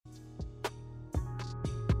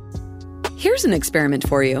Here's an experiment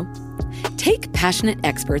for you. Take passionate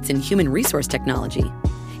experts in human resource technology.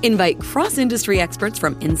 Invite cross-industry experts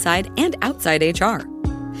from inside and outside HR.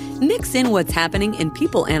 Mix in what's happening in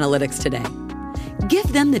people analytics today.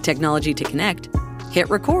 Give them the technology to connect. Hit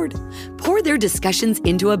record. Pour their discussions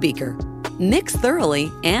into a beaker. Mix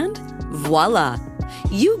thoroughly, and voila!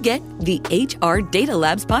 You get the HR Data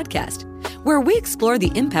Labs podcast, where we explore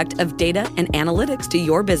the impact of data and analytics to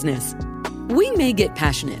your business. We may get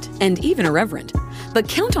passionate and even irreverent, but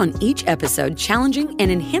count on each episode challenging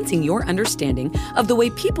and enhancing your understanding of the way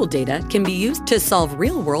people data can be used to solve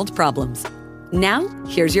real-world problems. Now,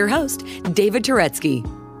 here's your host, David Turetsky.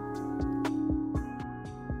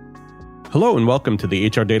 Hello and welcome to the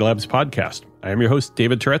HR Data Labs podcast. I am your host,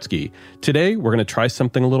 David Turetsky. Today, we're going to try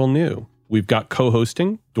something a little new. We've got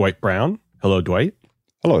co-hosting Dwight Brown. Hello, Dwight.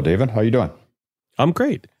 Hello, David. How you doing? I'm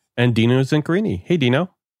great. And Dino Zincarini. Hey, Dino.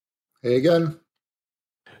 Hey again.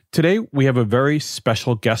 Today, we have a very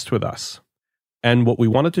special guest with us. And what we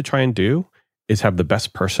wanted to try and do is have the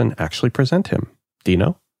best person actually present him.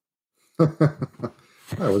 Dino? That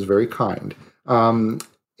was very kind.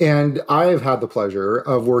 And I've had the pleasure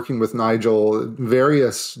of working with Nigel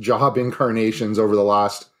various job incarnations over the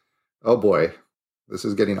last, oh boy, this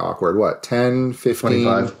is getting awkward. 10, 15,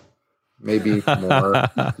 25. Maybe more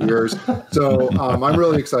years. So I'm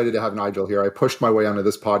really excited to have Nigel here. I pushed my way onto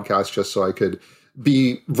this podcast just so I could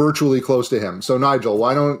be virtually close to him. So Nigel,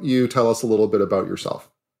 why don't you tell us a little bit about yourself?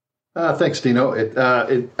 Thanks, Dino.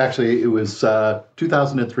 It was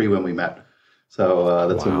 2003 when we met. So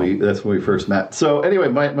that's when we first met. So anyway,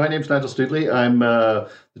 my name's Nigel Stoodley. I'm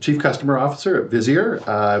the Chief Customer Officer at Visier.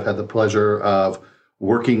 I've had the pleasure of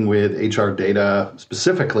working with HR data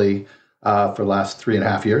specifically for the last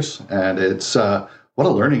 3.5 years, and it's what a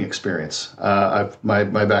learning experience. My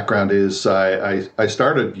background is I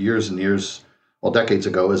started years and years, decades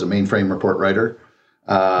ago, as a mainframe report writer.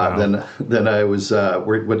 Wow. Then I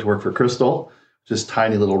went to work for Crystal, which is a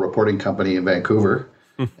tiny little reporting company in Vancouver.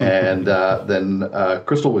 And then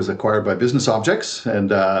Crystal was acquired by Business Objects,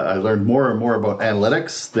 and I learned more and more about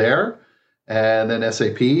analytics there, and then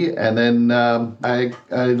SAP, and then I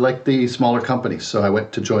liked the smaller companies, so I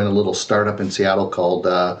went to join a little startup in Seattle called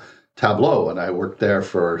Tableau, and I worked there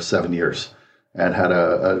for 7 years and had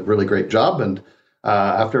a really great job. And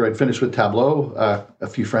after I'd finished with Tableau, a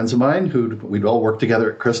few friends of mine we'd all worked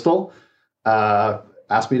together at Crystal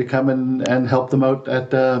asked me to come and help them out at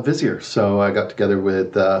Visier. So I got together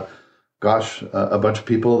with, a bunch of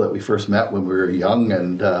people that we first met when we were young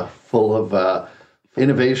and full of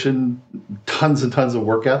innovation, tons and tons of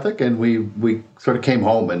work ethic, and we sort of came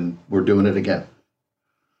home and we're doing it again.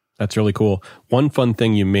 That's really cool. One fun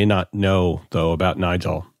thing you may not know, though, about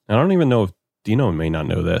Nigel, and I don't even know if Dino may not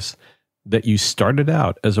know this, that you started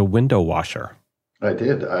out as a window washer. I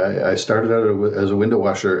did. I started out as a window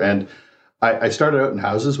washer, and I started out in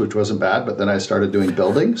houses, which wasn't bad, but then I started doing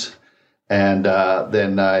buildings, and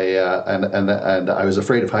then I was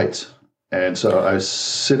afraid of heights. And so I was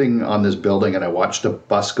sitting on this building, and I watched a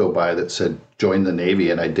bus go by that said, "Join the Navy,"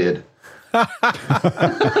 and I did.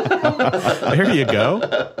 There you go.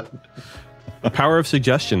 The power of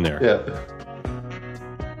suggestion there. Yeah.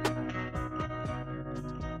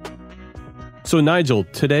 So Nigel,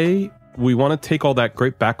 today we want to take all that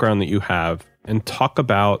great background that you have and talk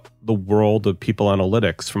about the world of people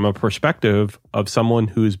analytics from a perspective of someone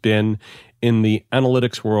who's been in the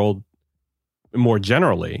analytics world more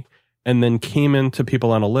generally, and then came into people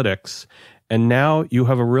analytics. And now you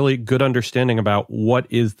have a really good understanding about what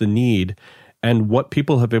is the need and what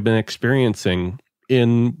people have been experiencing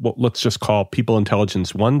in what let's just call People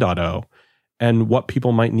Intelligence 1.0 and what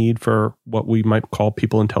people might need for what we might call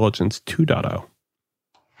People Intelligence 2.0.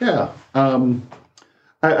 Yeah.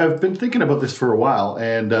 I've been thinking about this for a while,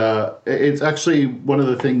 and it's actually one of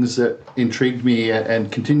the things that intrigued me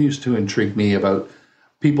and continues to intrigue me about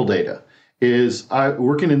people data is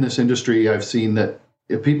working in this industry, I've seen that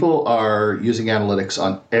if people are using analytics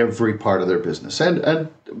on every part of their business, and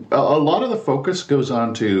a lot of the focus goes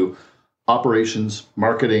on to operations,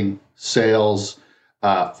 marketing, sales,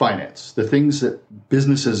 finance, the things that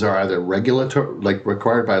businesses are either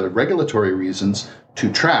required by the regulatory reasons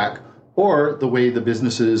to track, or the way the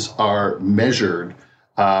businesses are measured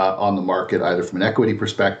on the market, either from an equity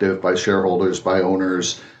perspective, by shareholders, by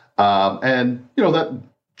owners. And, that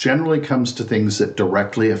generally comes to things that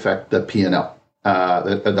directly affect the P&L,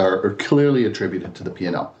 that are clearly attributed to the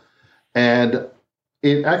P&L. And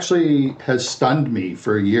it actually has stunned me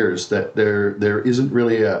for years that there isn't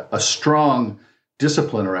really a strong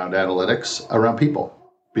discipline around analytics, around people,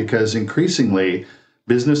 because increasingly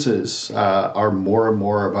businesses are more and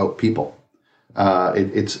more about people.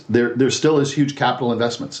 There still is huge capital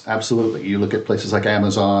investments. Absolutely. You look at places like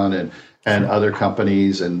Amazon and other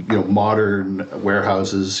companies and modern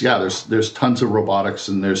warehouses. Yeah, there's tons of robotics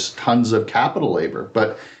and there's tons of capital labor,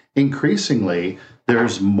 but increasingly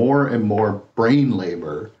there's more and more brain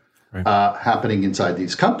labor happening inside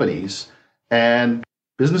these companies, and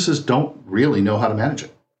businesses don't really know how to manage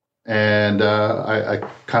it. And I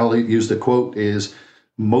kind of use the quote is,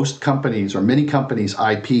 most companies or many companies'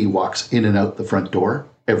 IP walks in and out the front door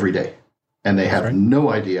every day, and they have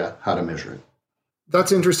no idea how to measure it.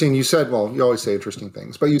 That's interesting. You said, well, you always say interesting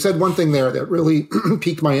things, but you said one thing there that really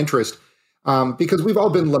piqued my interest, because we've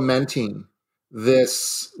all been lamenting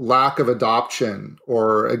this lack of adoption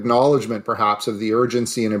or acknowledgement, perhaps, of the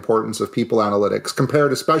urgency and importance of people analytics,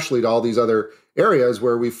 compared especially to all these other areas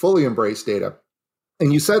where we fully embrace data.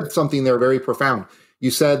 And you said something there very profound.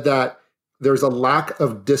 You said that there's a lack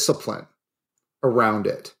of discipline around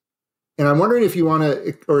it. And I'm wondering if you want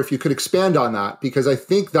to, or if you could expand on that, because I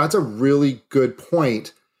think that's a really good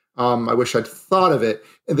point. I wish I'd thought of it.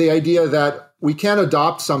 The idea that we can't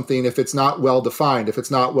adopt something if it's not well defined, if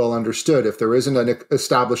it's not well understood, if there isn't an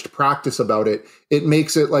established practice about it, it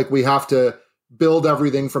makes it like we have to build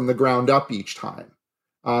everything from the ground up each time.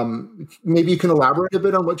 Maybe you can elaborate a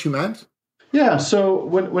bit on what you meant? Yeah. So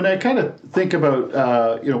when I kind of think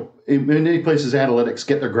about, in many places, analytics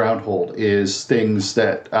get their ground hold is things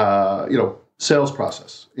that, sales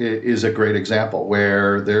process is a great example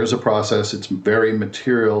where there's a process, it's very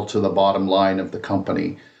material to the bottom line of the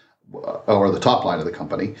company or the top line of the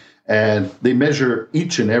company. And they measure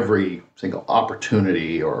each and every single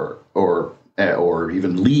opportunity or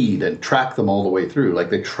even lead and track them all the way through.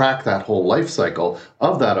 Like they track that whole life cycle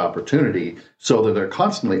of that opportunity so that they're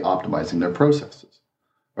constantly optimizing their processes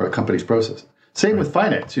or a company's processes. Same with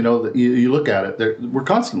finance. You look at it, we're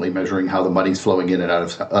constantly measuring how the money's flowing in and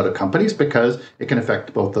out of companies because it can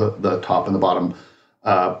affect both the top and the bottom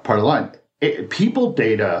part of the line. People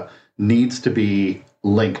data needs to be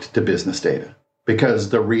linked to business data because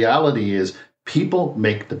the reality is people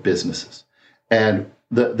make the businesses. And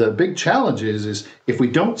the big challenge is if we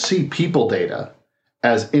don't see people data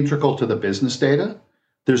as integral to the business data,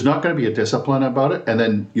 there's not going to be a discipline about it, and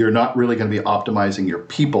then you're not really going to be optimizing your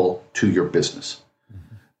people to your business.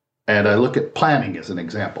 Mm-hmm. And I look at planning as an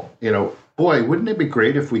example. Boy, wouldn't it be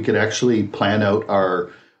great if we could actually plan out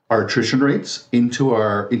our attrition rates into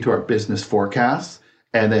our business forecasts,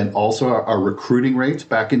 and then also our recruiting rates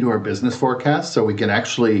back into our business forecasts, so we can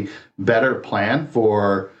actually better plan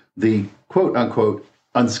for the quote unquote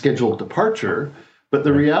unscheduled departure. But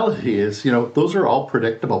the reality is, those are all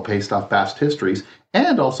predictable based off past histories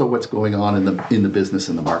and also what's going on in the business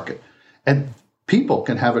and the market. And people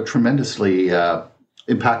can have a tremendously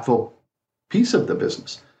impactful piece of the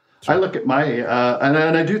business. Sure. I look at my, and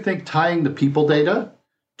I do think tying the people data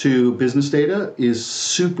to business data is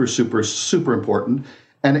super, super, super important.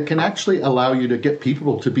 And it can actually allow you to get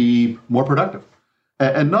people to be more productive.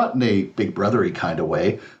 And not in a big brothery kind of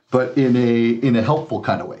way, but in a helpful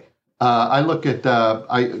kind of way. I look at,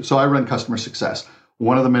 I run customer success.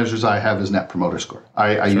 One of the measures I have is Net Promoter Score.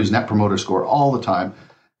 I use Net Promoter Score all the time,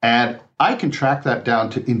 and I can track that down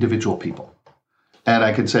to individual people. And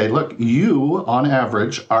I can say, look, you on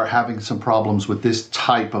average are having some problems with this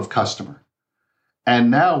type of customer. And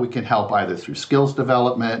now we can help either through skills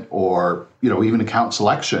development or, even account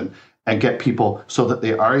selection and get people so that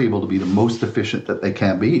they are able to be the most efficient that they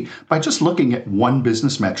can be by just looking at one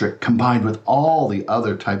business metric combined with all the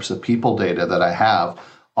other types of people data that I have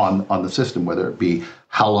on the system, whether it be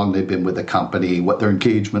how long they've been with the company, what their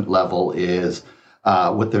engagement level is,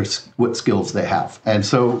 what skills they have. And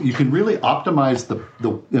so you can really optimize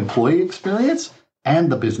the employee experience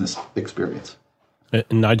and the business experience.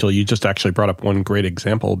 And Nigel, you just actually brought up one great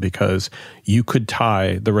example because you could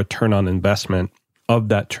tie the return on investment of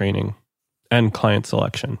that training and client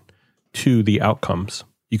selection to the outcomes.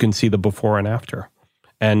 You can see the before and after,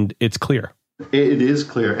 and it's clear. It is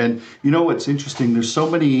clear. And what's interesting, there's so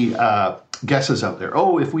many guesses out there.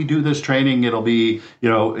 Oh, if we do this training, it'll be,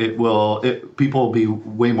 people will be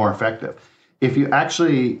way more effective. If you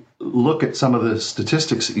actually look at some of the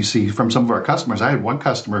statistics that you see from some of our customers, I had one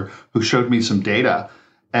customer who showed me some data,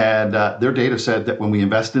 and their data said that when we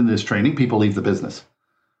invest in this training, people leave the business.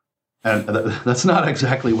 And that's not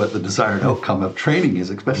exactly what the desired outcome of training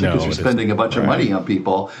is, especially because you're spending a bunch of money on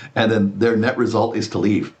people, and then their net result is to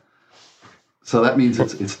leave. So that means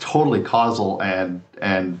it's totally causal, and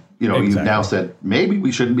exactly. You've now said, maybe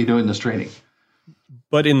we shouldn't be doing this training.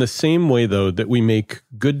 But in the same way, though, that we make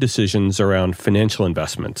good decisions around financial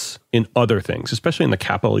investments in other things, especially in the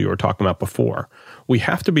capital you were talking about before, we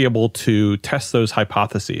have to be able to test those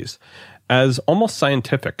hypotheses as almost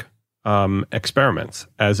scientific experiments,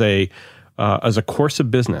 as a course of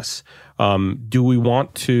business. Do we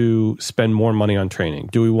want to spend more money on training?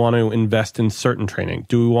 Do we want to invest in certain training?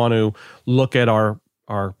 Do we want to look at our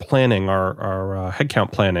planning, our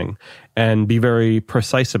headcount planning, and be very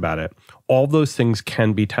precise about it? All those things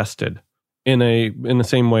can be tested in the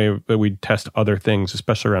same way that we test other things,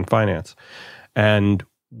 especially around finance. And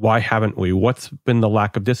why haven't we? What's been the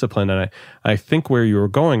lack of discipline? And I think where you were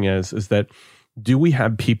going is that, do we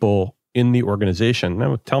have people in the organization?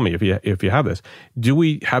 Now, tell me if you have this. Do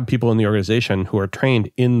we have people in the organization who are trained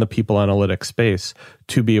in the people analytics space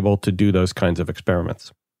to be able to do those kinds of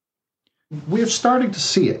experiments? We're starting to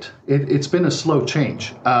see it. It's been a slow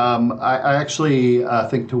change. I actually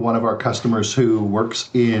think to one of our customers who works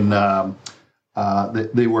in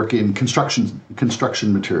they work in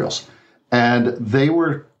construction materials, and they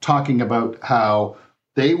were talking about how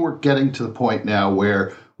they were getting to the point now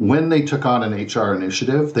where, when they took on an HR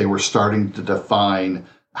initiative, they were starting to define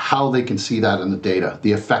how they can see that in the data,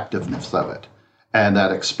 the effectiveness of it, and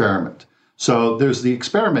that experiment. So there's the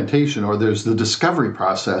experimentation, or there's the discovery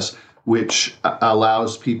process, which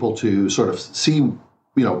allows people to sort of see,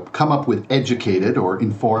 come up with educated or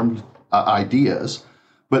informed ideas.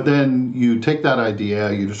 But then you take that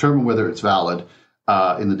idea, you determine whether it's valid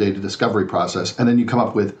in the data discovery process, and then you come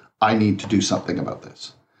up with, I need to do something about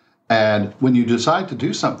this. And when you decide to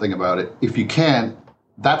do something about it, if you can,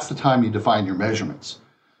 that's the time you define your measurements.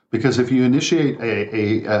 Because if you initiate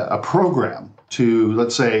a program to,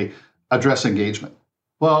 let's say, address engagement,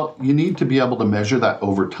 well, you need to be able to measure that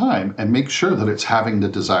over time and make sure that it's having the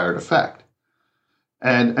desired effect.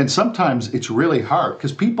 And sometimes it's really hard,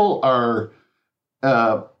 because people are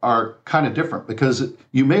kind of different, because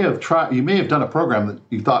you may have done a program that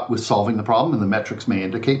you thought was solving the problem, and the metrics may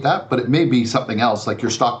indicate that, but it may be something else, like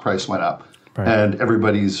your stock price went up, right, and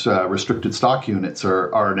everybody's restricted stock units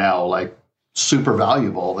are now like super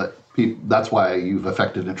valuable, that's why you've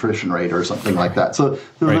affected attrition rate or something like that. So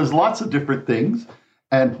there's lots of different things,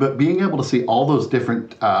 but being able to see all those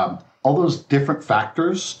different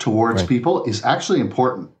factors towards people is actually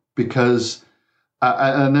important, because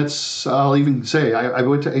and that's, I'll even say, I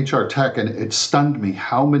went to HR Tech, and it stunned me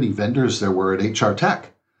how many vendors there were at HR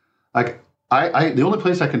Tech. Like, the only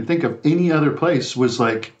place I can think of any other place was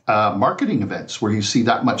like marketing events, where you see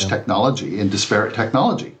that much technology and disparate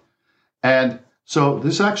technology. And so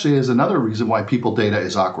this actually is another reason why people data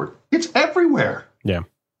is awkward. It's everywhere. Yeah.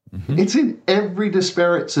 Mm-hmm. It's in every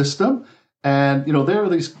disparate system. And, there are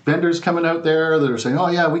these vendors coming out there that are saying, oh,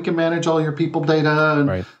 yeah, we can manage all your people data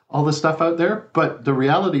and all this stuff out there. But the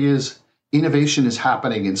reality is, innovation is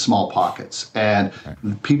happening in small pockets. And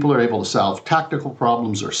people are able to solve tactical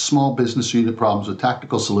problems or small business unit problems with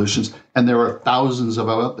tactical solutions. And there are thousands of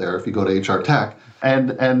them out there if you go to HR Tech.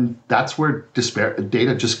 And that's where disparate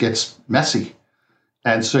data just gets messy.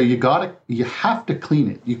 And so you have to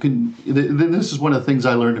clean it. This is one of the things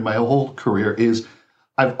I learned in my whole career is,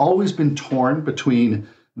 I've always been torn between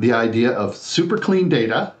the idea of super clean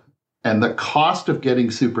data and the cost of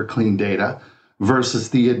getting super clean data versus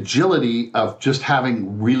the agility of just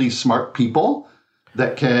having really smart people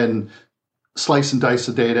that can slice and dice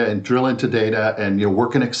the data and drill into data and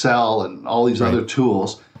work in Excel and all these other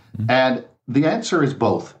tools. Mm-hmm. And the answer is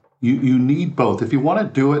both. You need both. If you want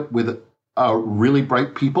to do it with really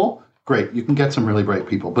bright people, great, you can get some really bright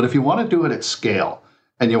people. But if you want to do it at scale,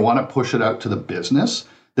 and you want to push it out to the business,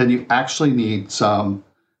 then you actually need some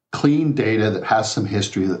clean data that has some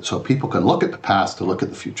history, so people can look at the past to look at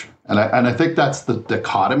the future. And I think that's the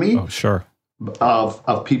dichotomy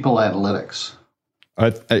of people analytics.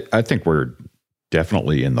 I think we're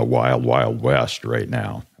definitely in the wild, wild west right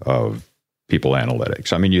now of people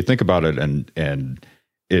analytics. I mean, you think about it, and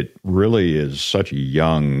it really is such a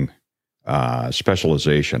young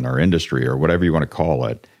specialization or industry or whatever you want to call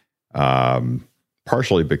it.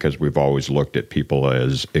 Partially because we've always looked at people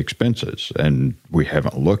as expenses, and we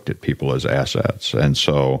haven't looked at people as assets. And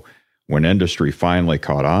so when industry finally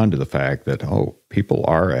caught on to the fact that, people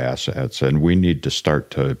are assets and we need to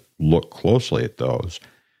start to look closely at those,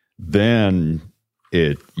 then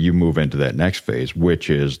you move into that next phase, which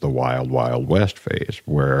is the wild, wild west phase,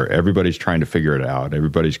 where everybody's trying to figure it out.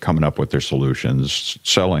 Everybody's coming up with their solutions,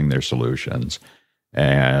 selling their solutions.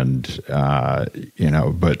 And,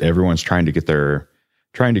 but everyone's trying to get their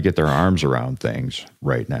arms around things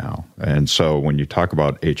right now. And so when you talk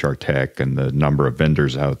about HR Tech and the number of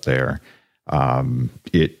vendors out there,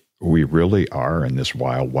 we really are in this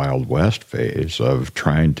wild, wild west phase of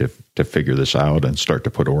trying to figure this out and start to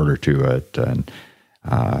put order to it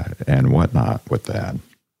and whatnot with that.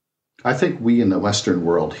 I think we in the Western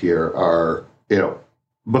world here are,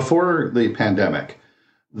 before the pandemic,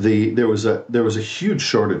 there was a huge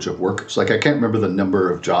shortage of workers. Like, I can't remember the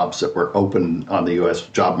number of jobs that were open on the U.S.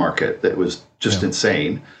 job market. That was just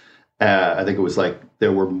insane. I think it was like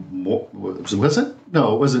there were more. Was it?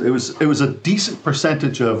 No, it wasn't. It was a decent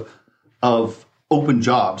percentage of open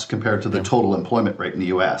jobs compared to the total employment rate in the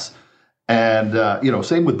U.S. And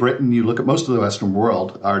same with Britain. You look at most of the Western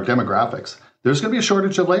world, our demographics. There's going to be a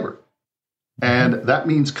shortage of labor, and that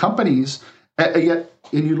means companies. And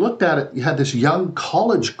you looked at it. You had this young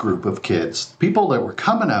college group of kids, people that were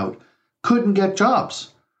coming out, couldn't get jobs.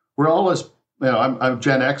 We're all as I'm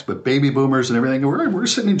Gen X, but baby boomers and everything. We're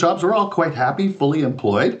sitting in jobs. We're all quite happy, fully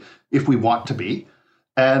employed, if we want to be.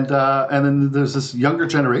 And then there's this younger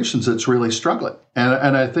generations that's really struggling.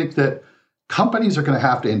 And I think that companies are going to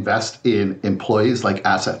have to invest in employees like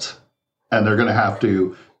assets. And they're going to have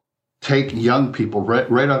to take young people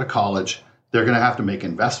right out of college. They're going to have to make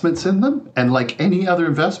investments in them. And like any other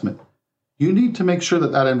investment, you need to make sure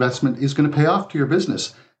that investment is going to pay off to your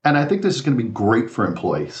business. And I think this is going to be great for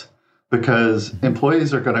employees, because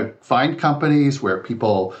employees are going to find companies where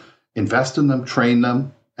people invest in them, train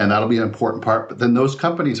them, and that'll be an important part. But then those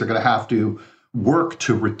companies are going to have to work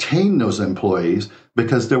to retain those employees,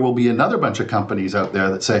 because there will be another bunch of companies out there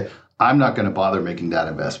that say, I'm not going to bother making that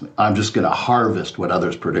investment. I'm just going to harvest what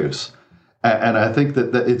others produce. And I think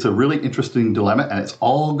that it's a really interesting dilemma, and it's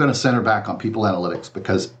all going to center back on people analytics,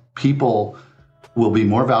 because people will be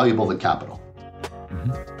more valuable than capital.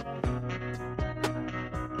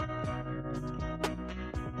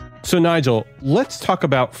 So Nigel, let's talk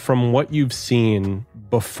about, from what you've seen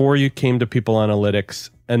before you came to People Analytics,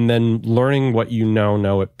 and then learning what you now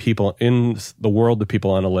know at People in the world of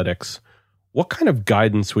People Analytics. What kind of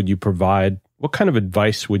guidance would you provide? What kind of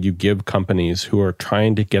advice would you give companies who are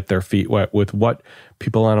trying to get their feet wet with what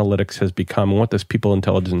People Analytics has become and what this People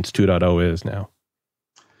Intelligence 2.0 is now?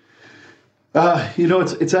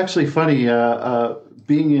 It's actually funny.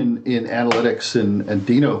 Being in analytics, and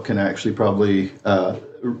Dino can actually probably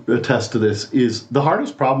attest to this, is the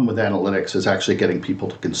hardest problem with analytics is actually getting people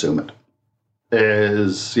to consume it.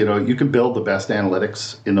 You can build the best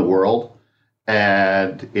analytics in the world,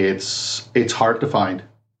 and it's hard to find.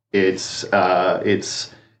 It's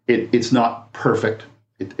not perfect.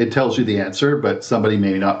 It tells you the answer, but somebody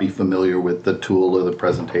may not be familiar with the tool or the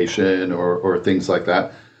presentation or things like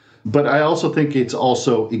that. But I also think it's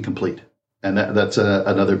also incomplete, and that's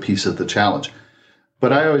another piece of the challenge.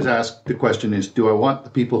 But I always ask, the question is, do I want the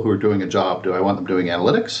people who are doing a job, do I want them doing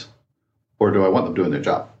analytics, or do I want them doing their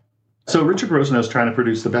job? So Richard Rosenau is trying to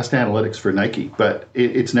produce the best analytics for Nike, but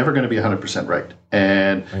it's never going to be 100% right.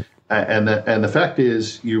 And the fact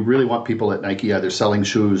is, you really want people at Nike either selling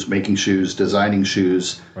shoes, making shoes, designing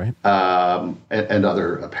shoes, right, and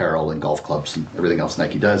other apparel and golf clubs and everything else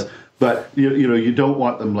Nike does. But you don't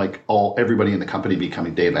want them like everybody in the company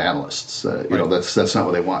becoming data analysts. Right. That's not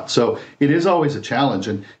what they want. So it is always a challenge,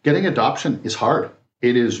 and getting adoption is hard.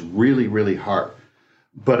 It is really, really hard.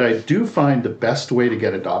 But I do find the best way to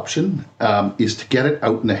get adoption is to get it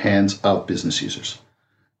out in the hands of business users,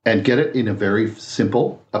 and get it in a very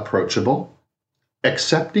simple, approachable,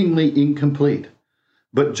 acceptingly incomplete,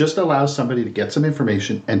 but just allows somebody to get some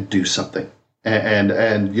information and do something, and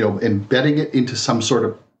embedding it into some sort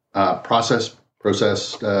of process.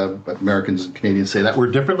 But Americans and Canadians say that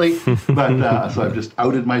word differently. But so I've just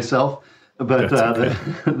outed myself. But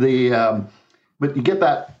but you get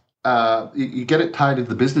that. You get it tied into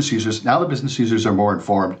the business users. Now the business users are more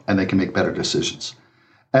informed, and they can make better decisions.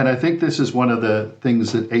 And I think this is one of the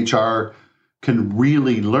things that HR can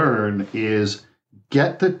really learn is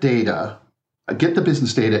get the data, get the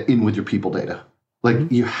business data in with your people data.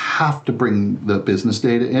 Like, you have to bring the business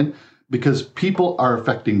data in, because people are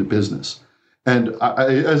affecting the business. And I,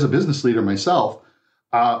 as a business leader myself,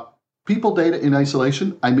 people data in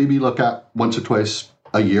isolation, I maybe look at once or twice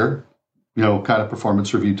a year, kind of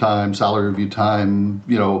performance review time, salary review time,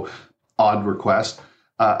 odd request.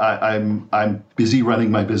 I'm busy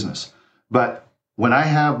running my business. But when I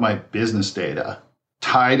have my business data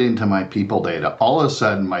tied into my people data, all of a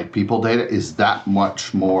sudden my people data is that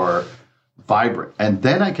much more vibrant. And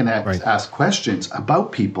then I can ask questions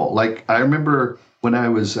about people. Like, I remember when I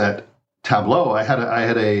was at Tableau, I had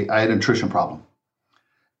an attrition problem.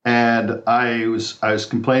 And I was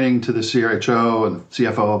complaining to the CRHO and the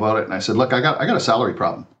CFO about it. And I said, look, I got a salary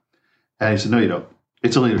problem. And he said, no, you don't.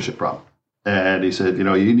 It's a leadership problem. And he said,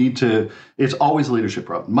 you need to, it's always a leadership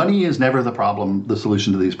problem. Money is never the problem, the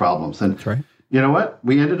solution to these problems. And that's right. You know what?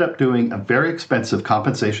 We ended up doing a very expensive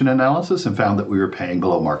compensation analysis and found that we were paying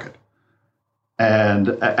below market.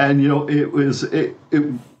 And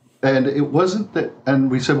it And it wasn't that,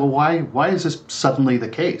 and we said, well, why is this suddenly the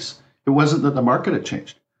case? It wasn't that the market had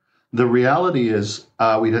changed. The reality is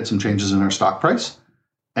we had some changes in our stock price,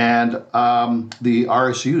 and the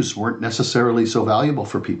RSUs weren't necessarily so valuable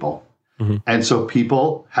for people. Mm-hmm. And so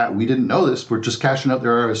people, we didn't know this, were just cashing out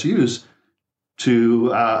their RSUs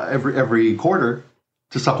to every quarter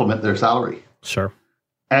to supplement their salary. Sure.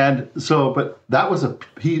 And so, but that was a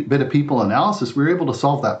bit of people analysis. We were able to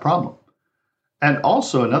solve that problem. And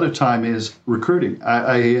also another time is recruiting.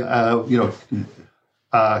 Tableau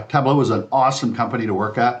was an awesome company to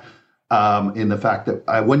work at in the fact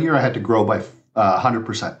that 1 year I had to grow by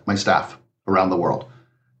 100% my staff around the world.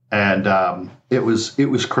 And it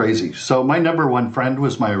was crazy. So my number one friend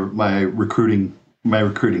was my recruiting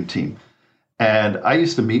team. And I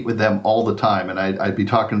used to meet with them all the time. And I'd be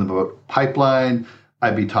talking to them about pipeline.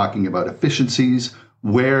 I'd be talking about efficiencies.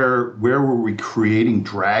 Where were we creating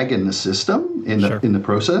drag in the system, in the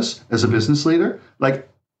process as a business leader?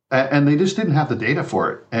 And they just didn't have the data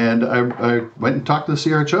for it. And I went and talked to the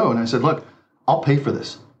CRHO and I said, look, I'll pay for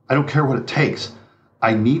this. I don't care what it takes.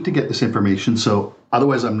 I need to get this information. So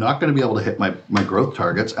otherwise I'm not going to be able to hit my growth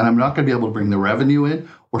targets, and I'm not going to be able to bring the revenue in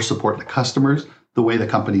or support the customers the way the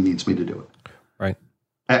company needs me to do it. Right.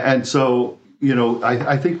 And so,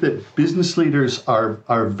 I think that business leaders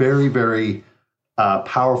are very, very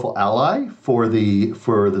powerful ally for the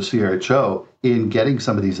CRHO in getting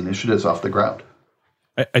some of these initiatives off the ground.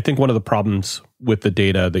 I think one of the problems with the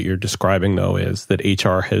data that you're describing, though, is that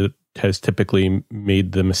HR has typically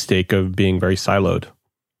made the mistake of being very siloed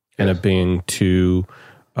and of being too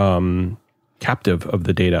captive of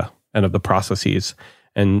the data and of the processes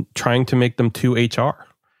and trying to make them too HR.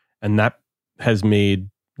 And that has made,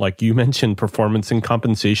 like you mentioned, performance and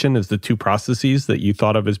compensation as the two processes that you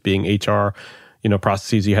thought of as being HR,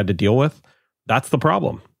 processes you had to deal with. That's the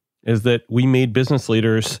problem, is that we made business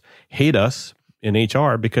leaders hate us in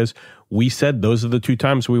HR because we said those are the two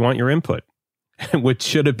times we want your input, which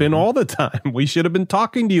should have been all the time. We should have been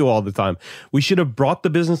talking to you all the time. We should have brought the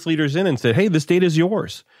business leaders in and said, hey, this data is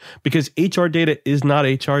yours, because HR data is not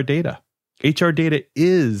HR data. HR data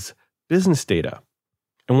is business data.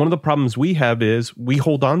 And one of the problems we have is we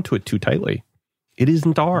hold on to it too tightly. It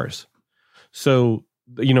isn't ours. So,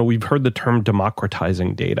 we've heard the term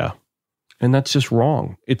democratizing data, and that's just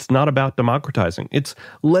wrong. It's not about democratizing. It's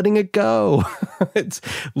letting it go. It's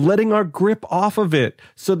letting our grip off of it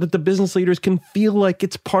so that the business leaders can feel like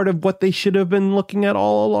it's part of what they should have been looking at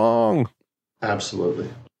all along. Absolutely.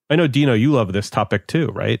 I know, Dino, you love this topic too,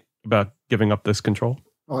 right? About giving up this control.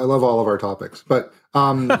 Oh, I love all of our topics, but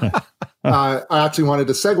I actually wanted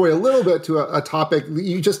to segue a little bit to a topic.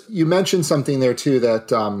 You mentioned something there too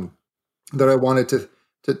that I wanted to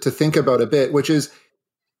think about a bit, which is,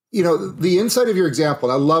 the insight of your example.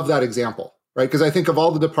 And I love that example, right? Because I think of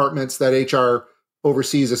all the departments that HR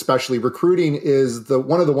oversees, especially recruiting, is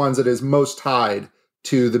one of the ones that is most tied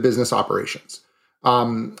to the business operations,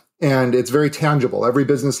 and it's very tangible. Every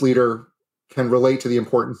business leader can relate to the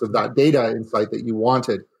importance of that data insight that you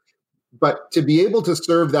wanted. But to be able to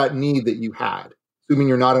serve that need that you had, assuming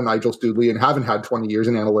you're not a Nigel Studley and haven't had 20 years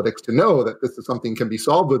in analytics to know that this is something can be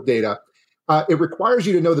solved with data, it requires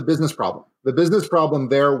you to know the business problem. The business problem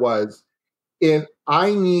there was, if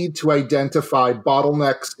I need to identify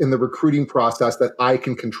bottlenecks in the recruiting process that I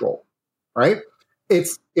can control, right? It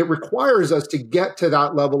requires us to get to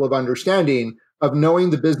that level of understanding of knowing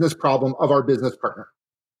the business problem of our business partner.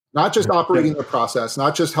 Not just operating the process,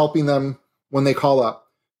 not just helping them when they call up,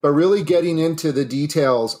 but really getting into the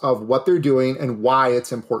details of what they're doing and why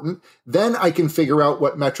it's important. Then I can figure out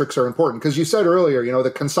what metrics are important. Because you said earlier,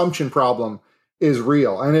 the consumption problem is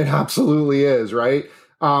real, and it absolutely is, right?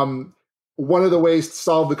 One of the ways to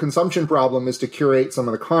solve the consumption problem is to curate some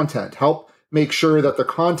of the content, help make sure that the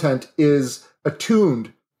content is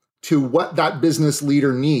attuned to what that business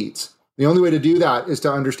leader needs. The only way to do that is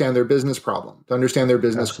to understand their business problem, to understand their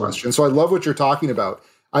business question. So I love what you're talking about.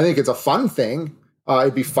 I think it's a fun thing.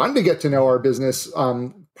 It'd be fun to get to know our business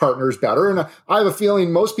partners better. And I have a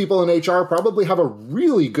feeling most people in HR probably have a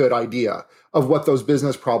really good idea of what those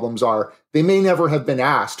business problems are. They may never have been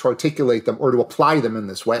asked to articulate them or to apply them in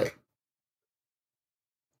this way.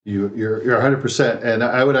 You're 100%. And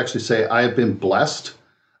I would actually say I have been blessed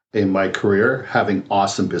in my career having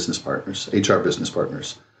awesome business partners, HR business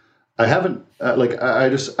partners. I haven't,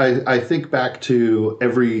 I think back to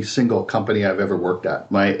every single company I've ever worked at.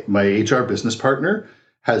 My HR business partner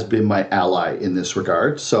has been my ally in this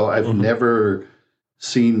regard. So I've never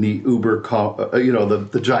seen the Uber,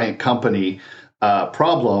 the giant company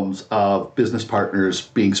problems of business partners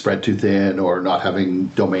being spread too thin or not having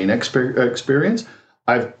domain experience.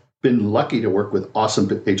 I've been lucky to work with awesome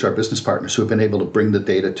HR business partners who have been able to bring the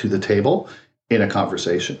data to the table in a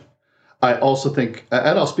conversation. I also think,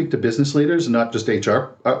 and I'll speak to business leaders, not just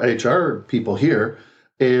HR people here,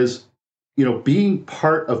 is being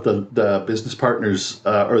part of the business partners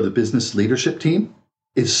or the business leadership team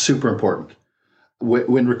is super important.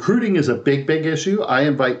 When recruiting is a big issue, I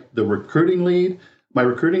invite the recruiting lead,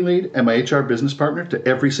 and my HR business partner to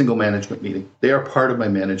every single management meeting. They are part of my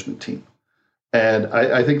management team. And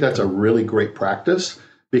I think that's a really great practice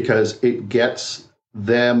because it gets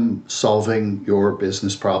them solving your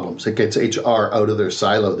business problems. It gets HR out of their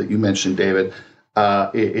silo that you mentioned, David.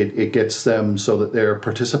 It gets them so that they're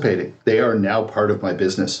participating. They are now part of my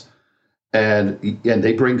business. And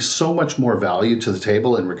they bring so much more value to the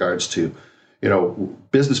table in regards to,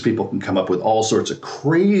 business people can come up with all sorts of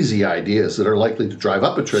crazy ideas that are likely to drive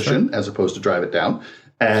up attrition as opposed to drive it down.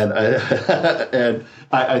 And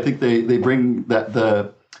I think they bring that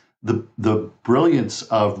the brilliance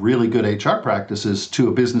of really good HR practices to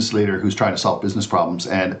a business leader who's trying to solve business problems.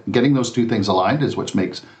 And getting those two things aligned is what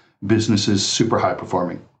makes businesses super high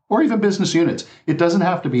performing, or even business units. It doesn't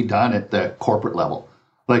have to be done at the corporate level.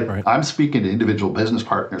 I'm speaking to individual business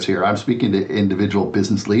partners here. I'm speaking to individual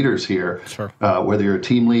business leaders here, whether you're a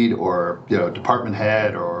team lead or department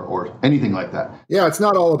head or anything like that. Yeah, it's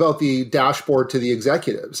not all about the dashboard to the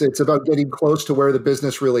executives. It's about getting close to where the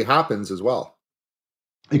business really happens as well.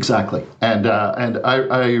 Exactly, and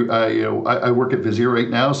I work at Visier right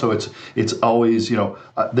now, so it's always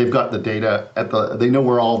they've got the data they know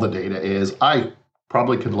where all the data is. I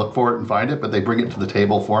probably could look for it and find it, but they bring it to the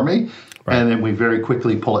table for me. Right. And then we very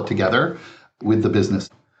quickly pull it together with the business.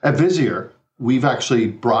 At Visier, we've actually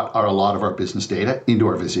brought a lot of our business data into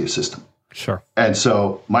our Visier system. Sure. And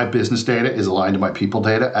so my business data is aligned to my people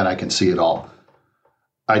data, and I can see it all.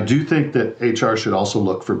 I do think that HR should also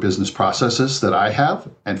look for business processes that I have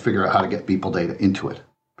and figure out how to get people data into it.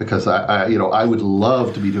 Because I would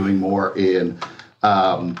love to be doing more in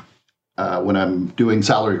when I'm doing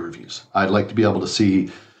salary reviews. I'd like to be able to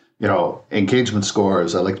see engagement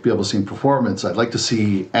scores. I'd like to be able to see performance. I'd like to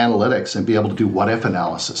see analytics and be able to do what-if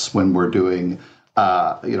analysis when we're doing,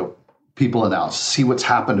 people analysis, see what's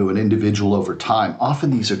happened to an individual over time.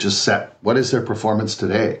 Often these are just set. What is their performance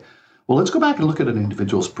today? Well, let's go back and look at an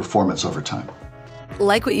individual's performance over time.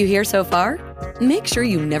 Like what you hear so far? Make sure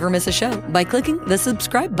you never miss a show by clicking the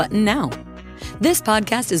subscribe button now. This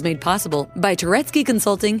podcast is made possible by Turetsky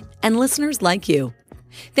Consulting and listeners like you.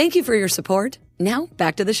 Thank you for your support. Now,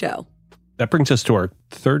 back to the show. That brings us to our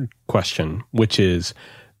third question, which is,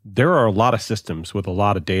 there are a lot of systems with a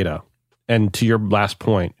lot of data. And to your last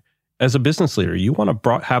point, as a business leader, you want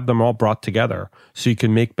to have them all brought together so you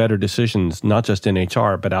can make better decisions, not just in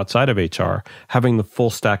HR, but outside of HR, having the full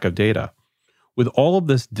stack of data. With all of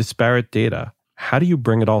this disparate data, how do you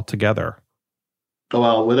bring it all together?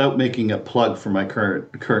 Well, without making a plug for my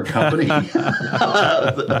current company, that's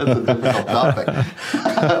a difficult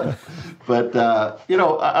topic. But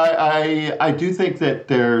I do think that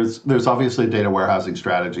there's obviously a data warehousing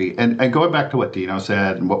strategy, and going back to what Dino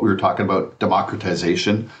said and what we were talking about,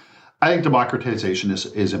 democratization. I think democratization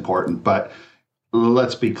is important, but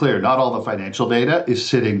let's be clear: not all the financial data is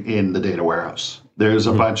sitting in the data warehouse. There's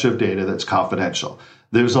a bunch of data that's confidential.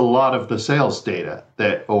 There's a lot of the sales data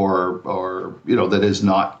that that is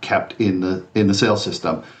not kept in the sales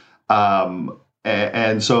system.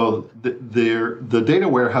 And so the data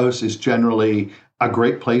warehouse is generally a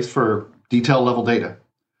great place for detail level data,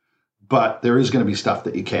 but there is going to be stuff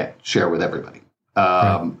that you can't share with everybody,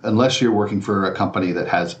 unless you're working for a company that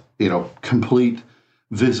has complete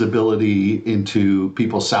visibility into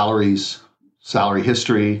people's salaries, salary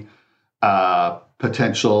history,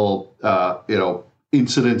 potential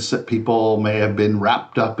incidents that people may have been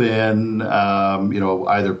wrapped up in,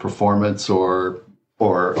 either performance or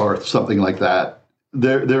something like that.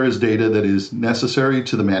 There is data that is necessary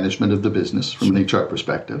to the management of the business from an HR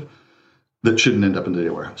perspective that shouldn't end up in the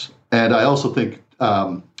data warehouse. And I also think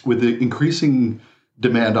with the increasing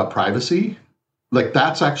demand on privacy,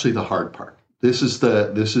 that's actually the hard part. This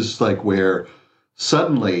is like where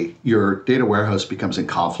suddenly your data warehouse becomes in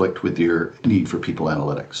conflict with your need for people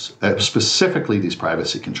analytics, specifically these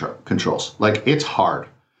privacy controls. It's hard.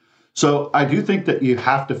 So I do think that you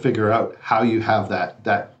have to figure out how you have that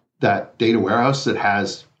data warehouse that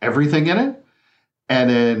has everything in it, and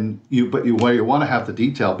then where you want to have the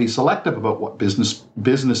detail, be selective about what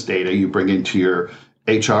business data you bring into your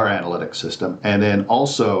HR analytics system, and then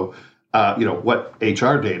also what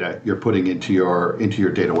HR data you're putting into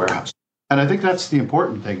your data warehouse. And I think that's the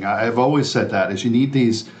important thing. I've always said that is you need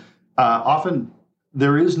these. Often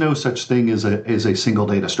there is no such thing as a single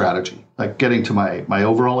data strategy. Like getting to my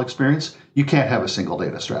overall experience, you can't have a single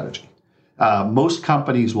data strategy. Most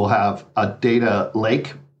companies will have a data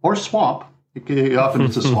lake or swamp. Often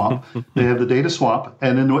it's a swamp. They have the data swamp,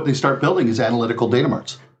 and then what they start building is analytical data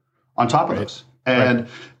marts on top of those. And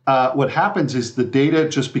what happens is the data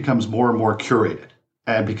just becomes more and more curated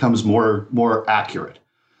and becomes more accurate.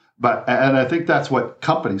 And I think that's what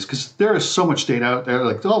companies, because there is so much data out there,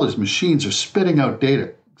 like all these machines are spitting out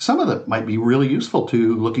data. Some of it might be really useful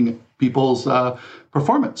to looking at people's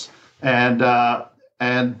performance. But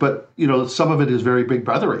some of it is very big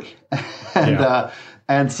brothery.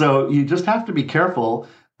 And so you just have to be careful,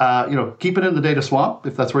 keep it in the data swamp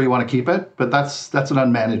if that's where you want to keep it, but that's an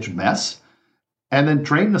unmanaged mess. And then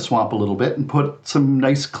drain the swamp a little bit and put some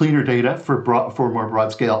nice cleaner data for more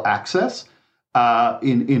broad scale access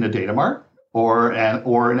in a data mart or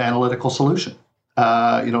an analytical solution.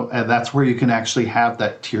 And that's where you can actually have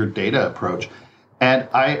that tiered data approach. And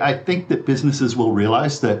I think that businesses will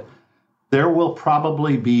realize that there will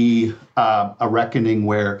probably be a reckoning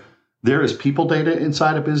where there is people data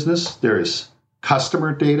inside a business, there is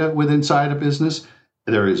customer data inside a business,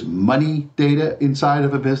 there is money data inside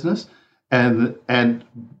of a business, and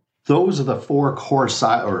those are the four core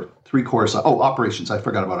or three core operations. I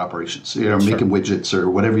forgot about operations. Making widgets or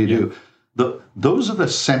whatever you do. Those are the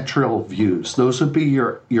central views. Those would be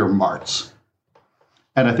your marts.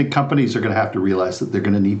 And I think companies are going to have to realize that they're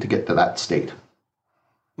going to need to get to that state.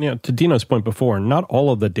 To Dino's point before, not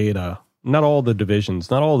all of the data, not all the divisions,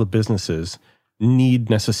 not all the businesses need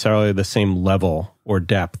necessarily the same level or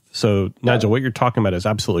depth. So, Nigel, what you're talking about is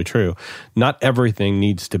absolutely true. Not everything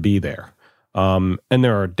needs to be there. And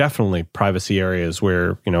there are definitely privacy areas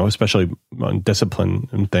where, especially on discipline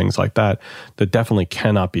and things like that definitely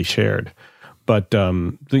cannot be shared. But,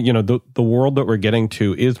 the world that we're getting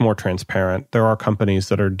to is more transparent. There are companies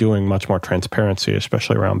that are doing much more transparency,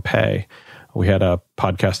 especially around pay. We had a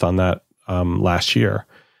podcast on that last year.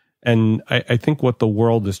 And I think what the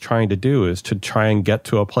world is trying to do is to try and get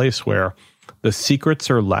to a place where the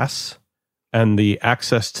secrets are less and the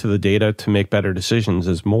access to the data to make better decisions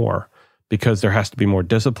is more, because there has to be more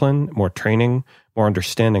discipline, more training, more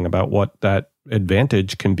understanding about what that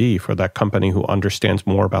advantage can be for that company who understands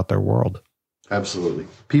more about their world. Absolutely.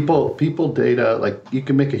 People data, like you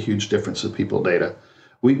can make a huge difference with people data.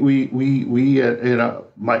 My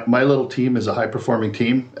little team is a high performing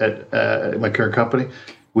team at my current company.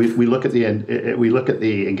 We look at the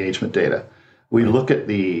engagement data. We look at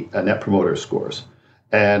the net promoter scores,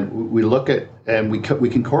 and we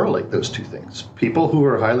can correlate those two things. People who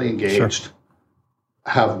are highly engaged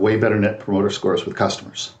have way better net promoter scores with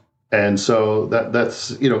customers, and so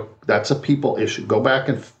that's a people issue. Go back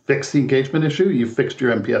and fix the engagement issue. You fixed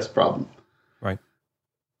your NPS problem, right?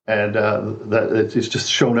 And it's just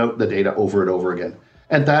shown out in the data over and over again,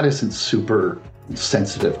 and that isn't super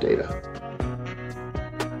sensitive data.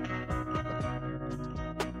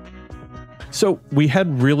 So we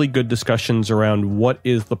had really good discussions around what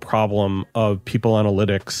is the problem of people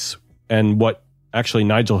analytics and what actually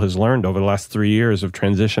Nigel has learned over the last 3 years of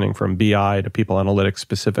transitioning from BI to people analytics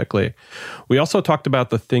specifically. We also talked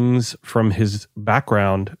about the things from his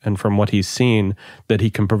background and from what he's seen that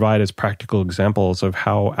he can provide as practical examples of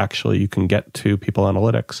how actually you can get to people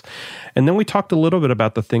analytics. And then we talked a little bit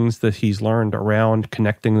about the things that he's learned around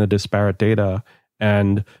connecting the disparate data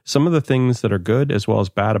and some of the things that are good as well as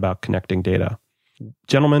bad about connecting data.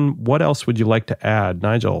 Gentlemen, what else would you like to add?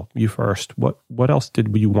 Nigel, you first. What else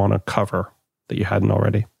did you want to cover that you hadn't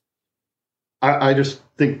already? I just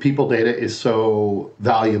think people data is so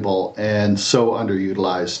valuable and so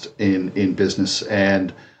underutilized in business.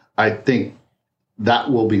 And I think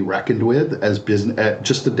that will be reckoned with as business.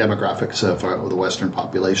 Just the demographics of the Western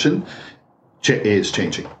population is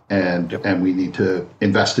changing, and we need to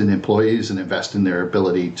invest in employees and invest in their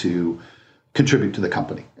ability to contribute to the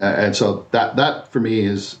company. And so that for me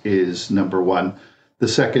is number one. The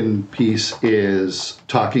second piece is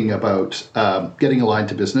talking about getting aligned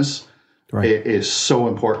to business. Right. It is so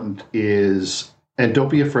important. And don't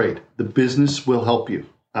be afraid. The business will help you.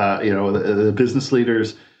 The business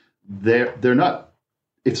leaders, they're not.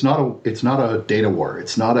 It's not a data war.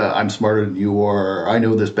 It's not a I'm smarter than you or I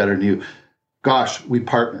know this better than you. Gosh, we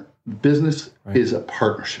partner. Business is a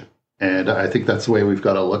partnership. And I think that's the way we've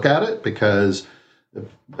got to look at it, because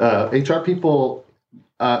HR people,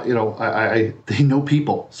 they know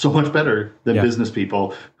people so much better than business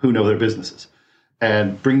people who know their businesses.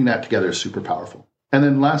 And bringing that together is super powerful. And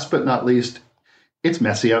then last but not least, it's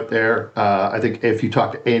messy out there. I think if you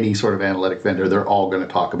talk to any sort of analytic vendor, they're all going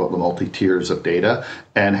to talk about the multi-tiers of data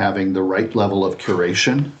and having the right level of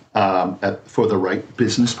curation for the right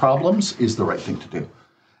business problems is the right thing to do,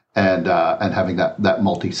 and having that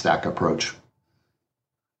multi-stack approach.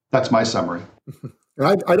 That's my summary.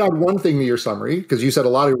 And I'd add one thing to your summary, because you said a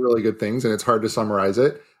lot of really good things and it's hard to summarize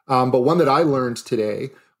it. But one that I learned today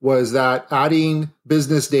was that adding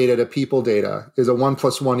business data to people data is a 1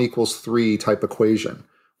 + 1 = 3 type equation,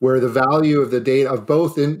 where the value of the data of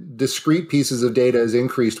both in discrete pieces of data is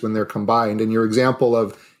increased when they're combined. And your example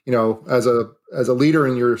of, as a leader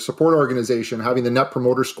in your support organization, having the Net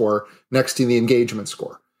Promoter Score next to the engagement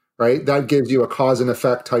score, right? That gives you a cause and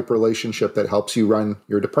effect type relationship that helps you run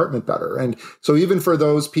your department better. And so even for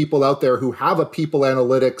those people out there who have a people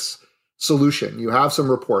analytics solution, you have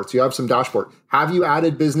some reports, you have some dashboard, have you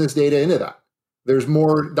added business data into that? There's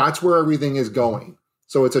more, that's where everything is going.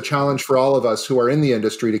 So it's a challenge for all of us who are in the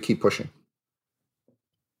industry to keep pushing.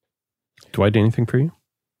 Dwight, anything for you?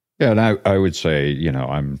 Yeah, and I would say,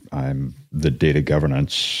 I'm the data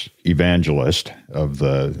governance evangelist of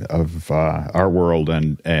our world,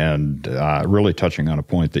 and really touching on a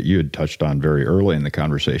point that you had touched on very early in the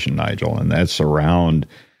conversation, Nigel, and that's around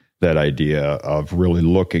that idea of really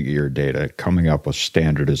looking at your data, coming up with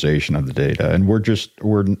standardization of the data, and we're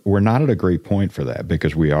not at a great point for that,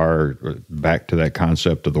 because we are back to that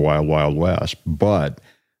concept of the wild, wild west, but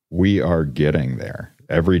we are getting there.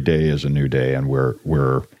 Every day is a new day, and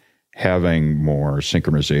we're having more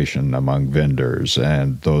synchronization among vendors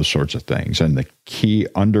and those sorts of things. And the key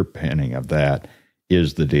underpinning of that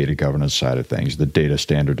is the data governance side of things, the data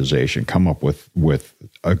standardization, come up with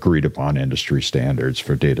agreed upon industry standards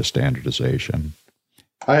for data standardization.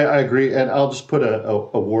 I agree. And I'll just put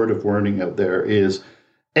a word of warning out there is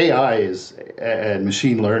AI and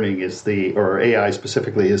machine learning or AI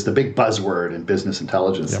specifically is the big buzzword in business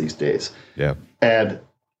intelligence these days. Yeah. And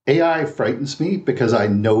AI frightens me because I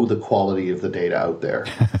know the quality of the data out there.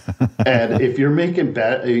 And if you're making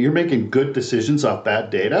good decisions off bad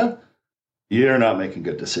data, you're not making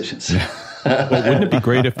good decisions. Well, wouldn't it be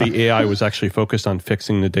great if the AI was actually focused on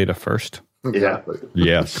fixing the data first? Exactly.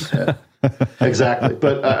 Yeah. Yes. Exactly.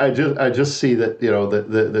 But I just see that,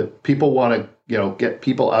 the people want to, get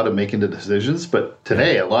people out of making the decisions. But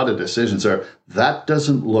today, a lot of decisions are, that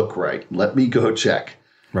doesn't look right. Let me go check.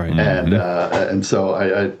 Right. And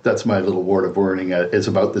so that's my little word of warning. It's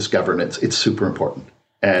about this governance. It's super important.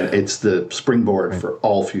 And it's the springboard for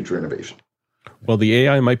all future innovation. Well, the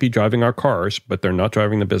AI might be driving our cars, but they're not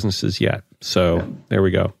driving the businesses yet. So There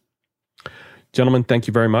we go. Gentlemen, thank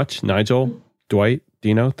you very much. Nigel, Dwight,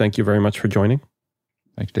 Dino, thank you very much for joining.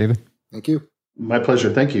 Thanks, David. Thank you. My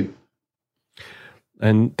pleasure. Thank you.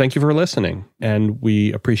 And thank you for listening. And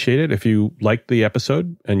we appreciate it. If you liked the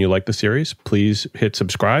episode and you like the series, please hit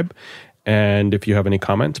subscribe. And if you have any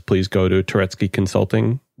comments, please go to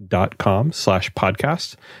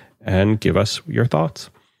turetskyconsulting.com/podcast and give us your thoughts.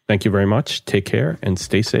 Thank you very much. Take care and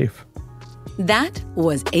stay safe. That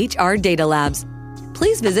was HR Data Labs.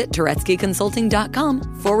 Please visit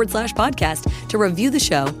turetskyconsulting.com/podcast to review the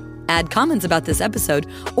show, add comments about this episode,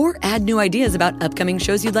 or add new ideas about upcoming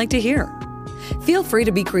shows you'd like to hear. Feel free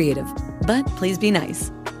to be creative, but please be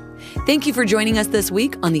nice. Thank you for joining us this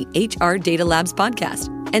week on the HR Data Labs podcast,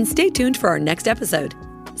 and stay tuned for our next episode.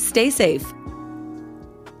 Stay safe.